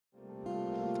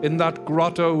In that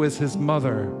grotto is his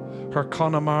mother, her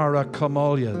Connemara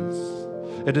Camolias.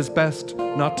 It is best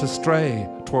not to stray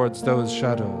towards those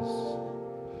shadows.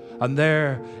 And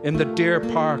there, in the deer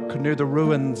park near the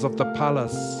ruins of the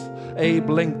palace, Abe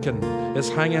Lincoln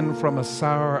is hanging from a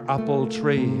sour apple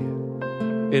tree.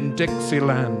 In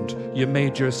Dixieland you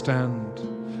made your stand,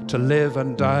 to live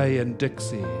and die in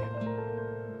Dixie.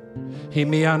 He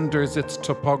meanders its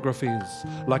topographies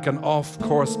like an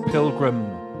off-course pilgrim,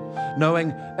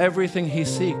 knowing everything he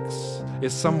seeks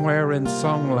is somewhere in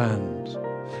Songland,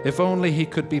 if only he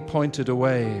could be pointed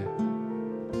away.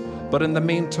 But in the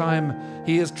meantime,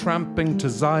 he is tramping to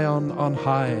Zion on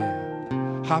high,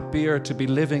 happier to be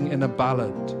living in a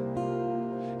ballad.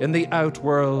 In the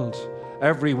outworld,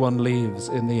 everyone leaves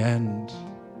in the end,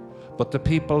 but the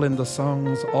people in the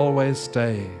songs always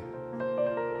stay.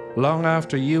 Long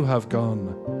after you have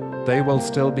gone, they will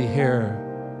still be here,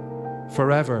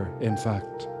 forever, in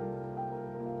fact.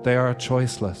 They are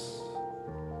choiceless.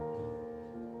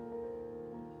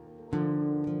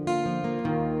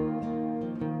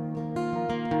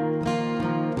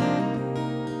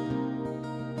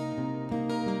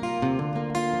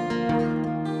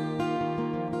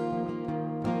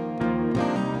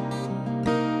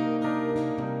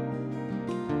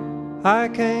 I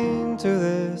came to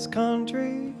this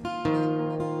country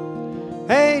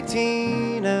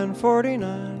 18 and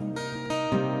 49.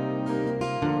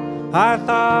 I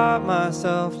thought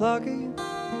myself lucky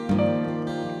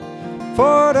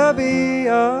for to be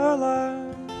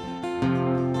alive.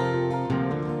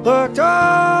 Looked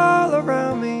all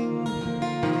around me,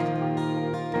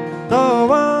 no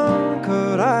one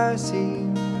could I see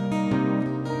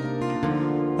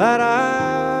that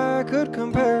I could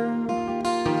compare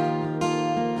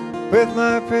with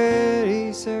my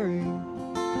pretty Saro.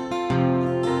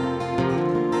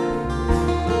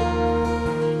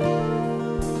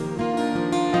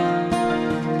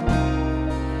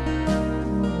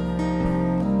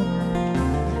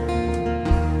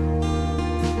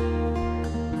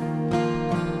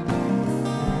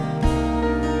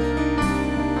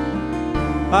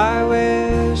 I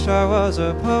wish I was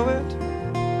a poet,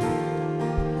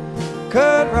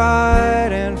 could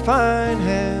write in fine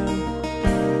hand.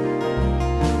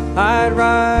 I'd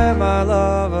write my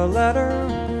love a letter,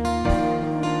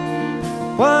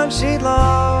 one she'd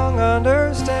long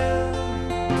understand.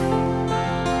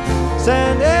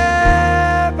 Send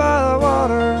it by the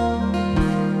water,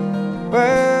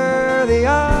 where the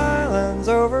islands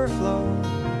overflow.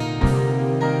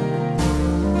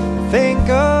 Think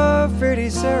of pretty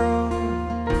Saro,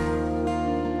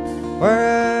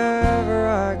 wherever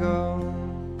I go.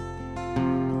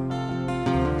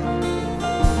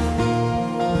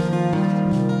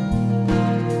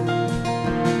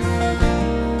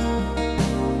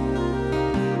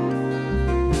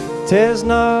 'Tis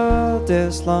not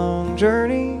this long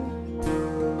journey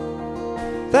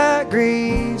that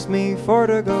grieves me for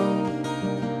to go,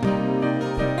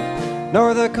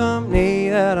 nor the company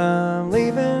that I'm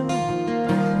leaving,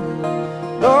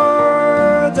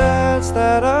 nor debts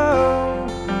that I owe.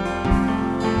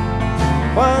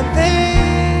 One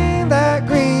thing that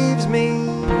grieves me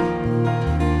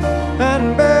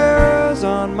and bears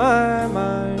on my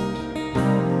mind,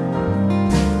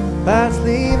 that's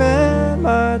leaving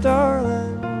my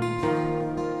darling,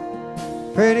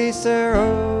 pretty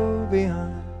Saro.